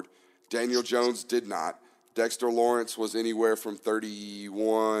big board. Daniel Jones did not. Dexter Lawrence was anywhere from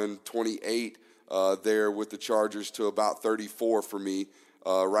 31, 28 there with the Chargers to about 34 for me.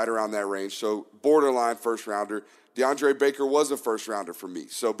 right around that range. So borderline first rounder. DeAndre Baker was a first rounder for me.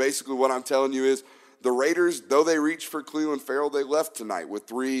 So basically what I'm telling you is the Raiders, though they reached for Clelin Ferrell, they left tonight with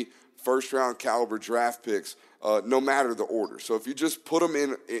 3 first-round caliber draft picks, no matter the order. So if you just put them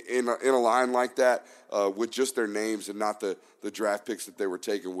in a line like that with just their names and not the draft picks that they were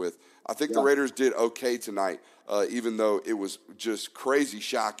taken with, I think the Raiders did okay tonight, even though it was just crazy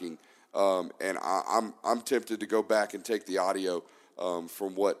shocking. And I'm tempted to go back and take the audio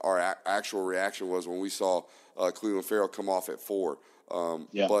from what our actual reaction was when we saw Clelin Ferrell come off at 4.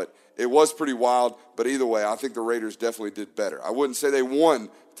 But it was pretty wild. But either way, I think the Raiders definitely did better. I wouldn't say they won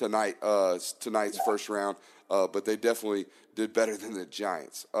tonight's first round, but they definitely did better than the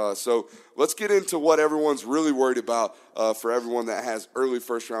Giants. So let's get into what everyone's really worried about for everyone that has early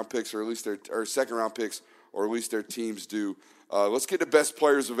first-round picks or at least their second-round picks, or at least their teams do. Let's get the best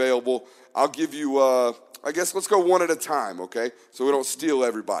players available. I'll give you, I guess let's go one at a time, okay? So we don't steal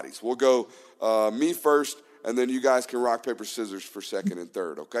everybody's. We'll go me first, and then you guys can rock, paper, scissors for second and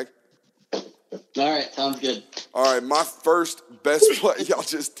third, okay? All right, sounds good. All right, my first best player. Y'all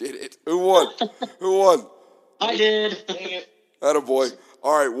just did it. Who won? Who won? I did. Dang it. Attaboy.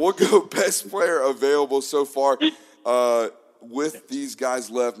 All right, we'll go best player available so far with these guys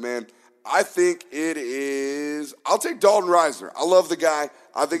left, man. I think it is – I'll take Dalton Risner. I love the guy.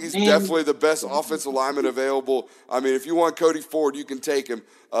 I think he's definitely the best offensive lineman available. I mean, if you want Cody Ford, you can take him.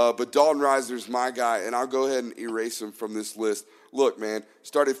 But Dalton Risner's my guy, and I'll go ahead and erase him from this list. Look, man,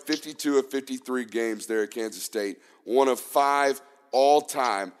 started 52 of 53 games there at Kansas State. One of 5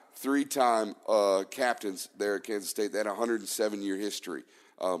 all-time, 3-time captains there at Kansas State. They had a 107-year history.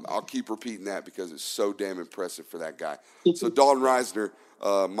 I'll keep repeating that because it's so damn impressive for that guy. So Dalton Risner,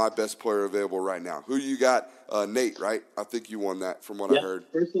 my best player available right now. Who you got? Nate, right? I think you won that from what I heard.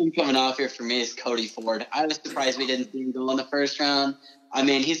 First one coming off here for me is Cody Ford. I was surprised we didn't see him go in the first round. I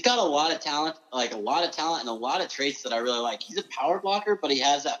mean, he's got a lot of talent and a lot of traits that I really like. He's a power blocker, but he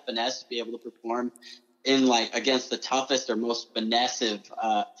has that finesse to be able to perform in against the toughest or most finessive,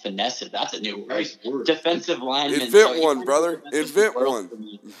 that's a new word. Nice word. Defensive lineman. Invent one, brother. Invent one.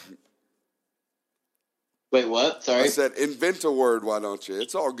 Wait, what? Sorry. I said invent a word, why don't you?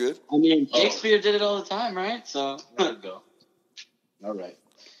 It's all good. I mean, Shakespeare did it all the time, right? So there we go. All right.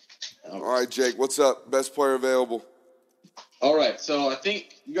 All right, Jake, what's up? Best player available. All right, so I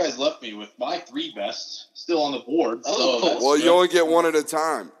think you guys left me with my 3 best still on the board. Well, you only get one at a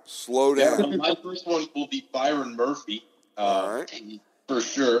time. Slow down. Yeah, my first one will be Byron Murphy. All right. For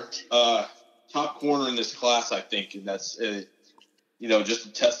sure. Top corner in this class, I think, and that's just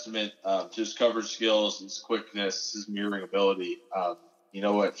a testament to his coverage skills, his quickness, his mirroring ability. You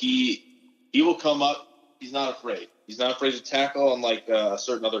know what? He will come up. He's not afraid. He's not afraid to tackle, unlike a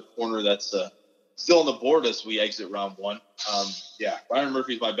certain other corner that's still on the board as we exit round 1. Byron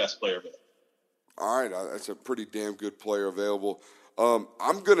Murphy's my best player available. All right, that's a pretty damn good player available. I'm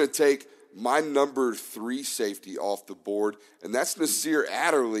going to take my number 3 safety off the board, and that's Nasir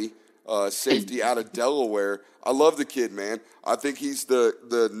Adderley, safety out of Delaware. I love the kid, man. I think he's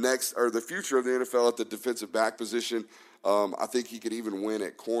the next or the future of the NFL at the defensive back position. I think he could even win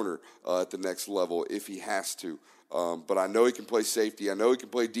at corner at the next level if he has to. But I know he can play safety. I know he can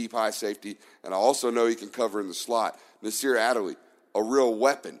play deep high safety, and I also know he can cover in the slot. Nasir Adderley, a real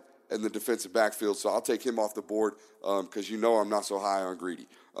weapon in the defensive backfield, so I'll take him off the board because I'm not so high on Greedy.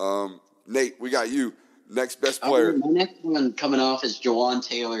 Nate, we got you. Next best player. My next one coming off is Jawan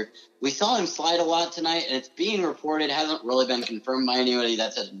Taylor. We saw him slide a lot tonight, and it's being reported, hasn't really been confirmed by anybody,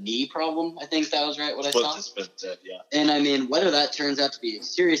 that's a knee problem. I think that was right, what I saw. And, I mean, whether that turns out to be a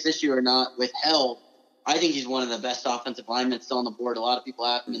serious issue or not, with health, I think he's one of the best offensive linemen still on the board. A lot of people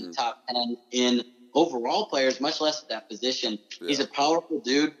have him in the top 10 in overall players, much less at that position. Yeah. He's a powerful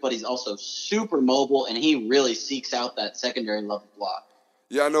dude, but he's also super mobile, and he really seeks out that secondary level block.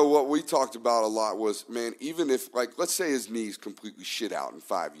 Yeah, I know what we talked about a lot was, man, even if, let's say his knee's completely shit out in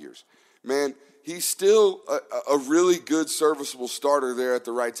 5 years, man, he's still a really good, serviceable starter there at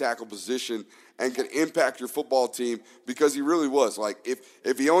the right tackle position and can impact your football team because he really was.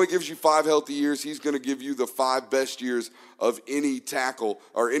 If he only gives you 5 healthy years, he's going to give you the 5 best years of any tackle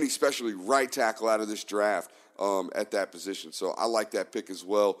or any especially right tackle out of this draft at that position. So I like that pick as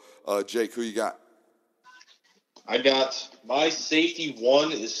well. Jake, who you got? I got my safety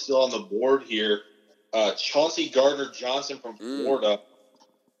 1 is still on the board here. Chauncey Gardner-Johnson from Florida,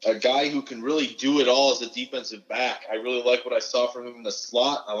 a guy who can really do it all as a defensive back. I really like what I saw from him in the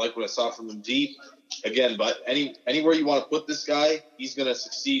slot. I like what I saw from him deep. Again, but anywhere you want to put this guy, he's going to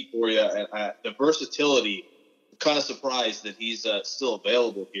succeed for you. And the versatility, I'm kind of surprised that he's still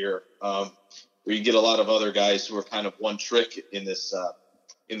available here. Where you get a lot of other guys who are kind of one trick in this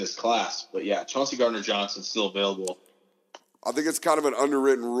in this class. But yeah, Chauncey Gardner-Johnson's still available. I think it's kind of an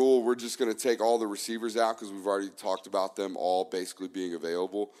underwritten rule. We're just going to take all the receivers out because we've already talked about them all basically being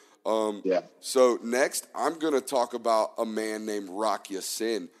available. So next, I'm going to talk about a man named Rock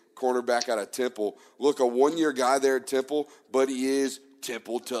Ya-Sin, cornerback out of Temple. Look, a one-year guy there at Temple, but he is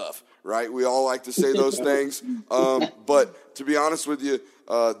Temple tough, right? We all like to say those things. But to be honest with you,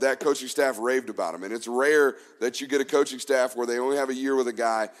 that coaching staff raved about him. And it's rare that you get a coaching staff where they only have a year with a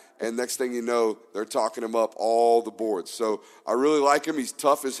guy, and next thing you know, they're talking him up all the boards. So I really like him. He's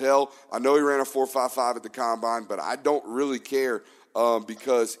tough as hell. I know he ran a 4.55 at the Combine, but I don't really care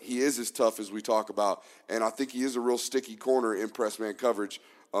because he is as tough as we talk about. And I think he is a real sticky corner in press man coverage.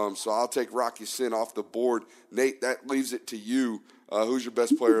 So I'll take Rock Ya-Sin off the board. Nate, that leaves it to you. Who's your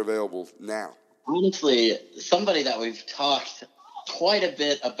best player available now? Honestly, somebody that we've talked quite a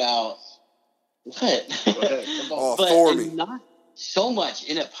bit about. What? Oh, but Thorny. Not so much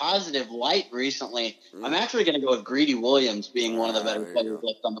in a positive light recently. I'm actually going to go with Greedy Williams being one of the better players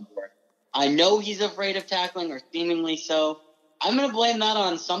left on the board. I know he's afraid of tackling, or seemingly so. I'm going to blame that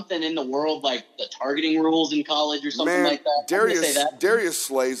on something in the world like the targeting rules in college or something like that. Darius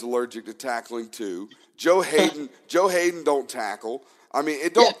Slay's allergic to tackling too. Joe Hayden don't tackle. I mean,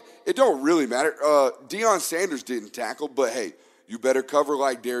 it don't really matter. Deion Sanders didn't tackle, but hey, you better cover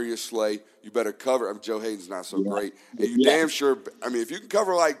like Darius Slay. You better cover. I mean, Joe Hayden's not so great. And you damn sure. I mean, if you can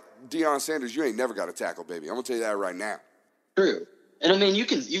cover like Deion Sanders, you ain't never got to tackle, baby. I'm gonna tell you that right now. True. And I mean, you've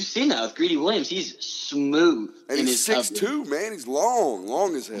seen that with Greedy Williams. He's smooth. And he's 6'2", man. He's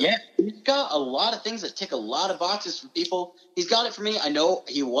long as hell. Yeah, he's got a lot of things that tick a lot of boxes for people. He's got it for me. I know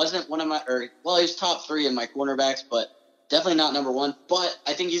he wasn't one of my, he was top 3 in my cornerbacks, but definitely not number 1. But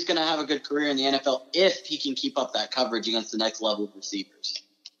I think he's going to have a good career in the NFL if he can keep up that coverage against the next level of receivers.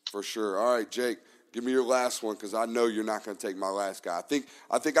 For sure. All right, Jake, give me your last one because I know you're not going to take my last guy.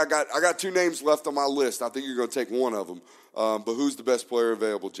 I think I got 2 names left on my list. I think you're going to take one of them. But who's the best player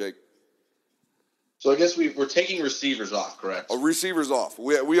available, Jake? So I guess we're taking receivers off, correct? Receivers off.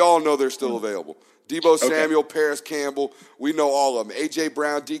 We all know they're still available. Debo Samuel, Paris Campbell, we know all of them. A.J.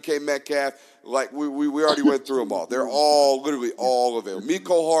 Brown, D.K. Metcalf, like we already went through them all. They're all literally all available.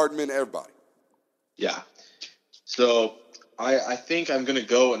 Mecole Hardman, everybody. Yeah. So I think I'm going to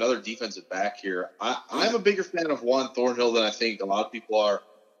go another defensive back here. I'm a bigger fan of Juan Thornhill than I think a lot of people are.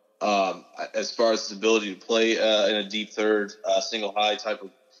 As far as his ability to play in a deep third, single high type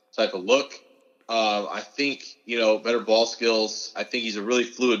of look, I think better ball skills. I think he's a really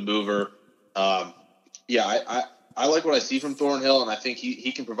fluid mover. I like what I see from Thornhill, and I think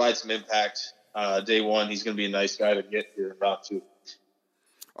he can provide some impact day one. He's going to be a nice guy to get here in round 2.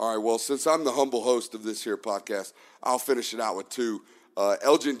 All right. Well, since I'm the humble host of this here podcast, I'll finish it out with 2.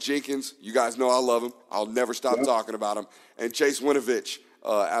 Elgin Jenkins, you guys know I love him. I'll never stop talking about him, and Chase Winovich.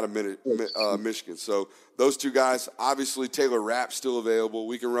 Out of Michigan. So those 2 guys, obviously Taylor Rapp still available.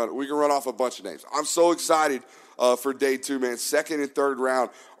 We can run off a bunch of names. I'm so excited for day 2, man. 2nd and 3rd round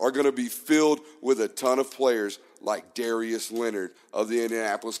are going to be filled with a ton of players like Darius Leonard of the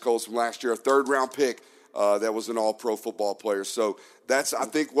Indianapolis Colts from last year, a 3rd round pick that was an all-pro football player. So that's, I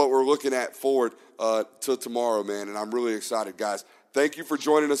think, what we're looking at forward to tomorrow, man, and I'm really excited, guys. Thank you for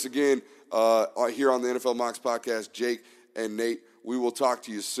joining us again here on the NFL Mocks podcast, Jake and Nate. We will talk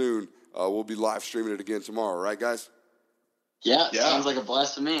to you soon. We'll be live streaming it again tomorrow, right, guys? Yeah, sounds like a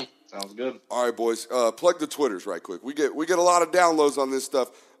blast to me. Sounds good. All right, boys. Plug the Twitters right quick. We get a lot of downloads on this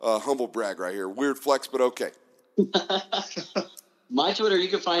stuff. Humble brag right here. Weird flex, but okay. My Twitter, you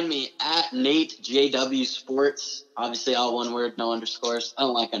can find me at NateJW Sports. Obviously, all one word, no underscores. I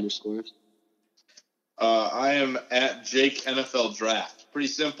don't like underscores. I am at Jake NFL Draft. Pretty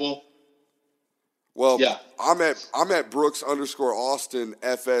simple. Well, yeah. I'm at Brooks _Austin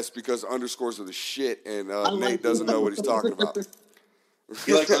FS because underscores are the shit, and Nate doesn't know what he's talking about.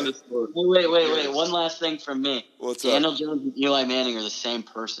 He likes underscores. Wait. One last thing from me. What's Daniel up? Jones and Eli Manning are the same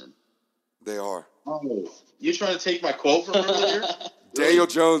person. They are. Oh, you trying to take my quote from earlier? Daniel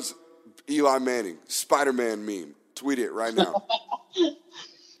Jones, Eli Manning, Spider-Man meme. Tweet it right now.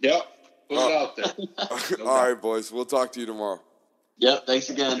 Yep. Put it out there. All right, boys. We'll talk to you tomorrow. Yep, thanks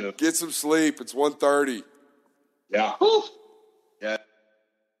again. Get some sleep. It's 1:30. Yeah. Woo. Yeah.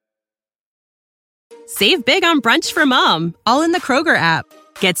 Save big on brunch for mom, all in the Kroger app.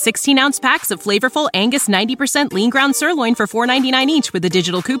 Get 16-ounce packs of flavorful Angus 90% lean ground sirloin for $4.99 each with a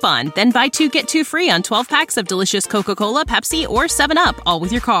digital coupon. Then buy 2, get 2 free on 12 packs of delicious Coca-Cola, Pepsi, or 7-Up, all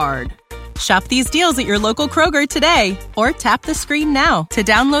with your card. Shop these deals at your local Kroger today, or tap the screen now to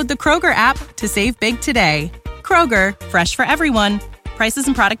download the Kroger app to save big today. Kroger, fresh for everyone. Prices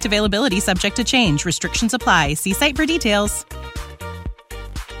and product availability subject to change. Restrictions apply. See site for details.